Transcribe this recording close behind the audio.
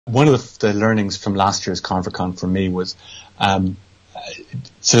one of the learnings from last year's Convercon for me was,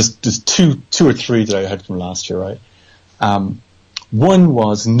 so there's two or three that I had from last year, right? One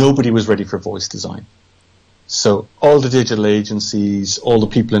was nobody was ready for voice design. So all the digital agencies, all the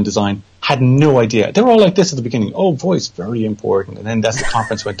people in design had no idea. They were all like this at the beginning. Oh, voice, very important. And then as the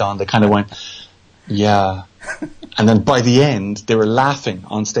conference went on, they kind of went, yeah. And then by the end, they were laughing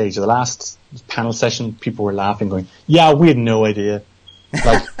on stage. The last panel session, people were laughing, going, yeah, we had no idea.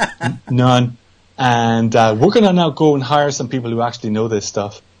 Like, none. And we're going to now go and hire some people who actually know this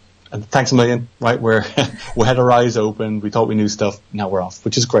stuff. And thanks a million, right? We had our eyes open. We thought we knew stuff. Now we're off,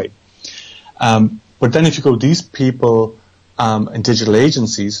 which is great. But then if you go, these people in digital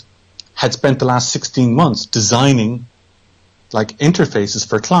agencies had spent the last 16 months designing like interfaces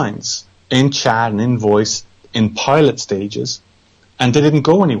for clients in chat and in voice in pilot stages, and they didn't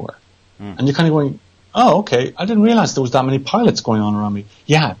go anywhere. And you're kind of going, oh, okay, I didn't realize there was that many pilots going on around me.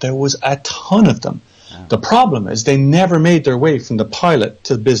 Yeah, there was a ton of them. Yeah. The problem is they never made their way from the pilot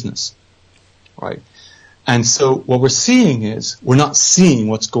to the business, right? And so what we're seeing is we're not seeing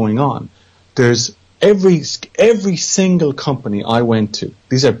what's going on. There's every single company I went to,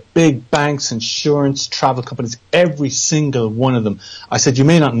 these are big banks, insurance, travel companies, every single one of them. I said, you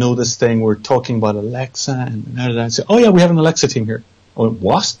may not know this thing. We're talking about Alexa. And I said, oh, yeah, we have an Alexa team here. I went,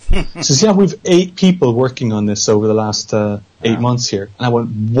 what? He says, yeah, we've 8 people working on this over the last 8 months here. And I went,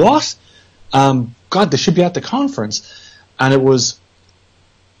 what? God, they should be at the conference. And it was,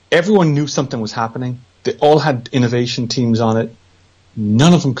 everyone knew something was happening. They all had innovation teams on it.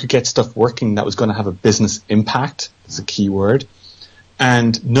 None of them could get stuff working that was going to have a business impact. It's a key word.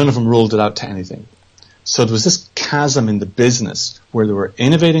 And none of them rolled it out to anything. So there was this chasm in the business where they were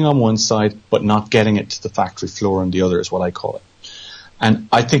innovating on one side, but not getting it to the factory floor on the other is what I call it. And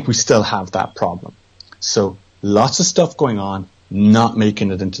I think we still have that problem. So lots of stuff going on, not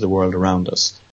making it into the world around us.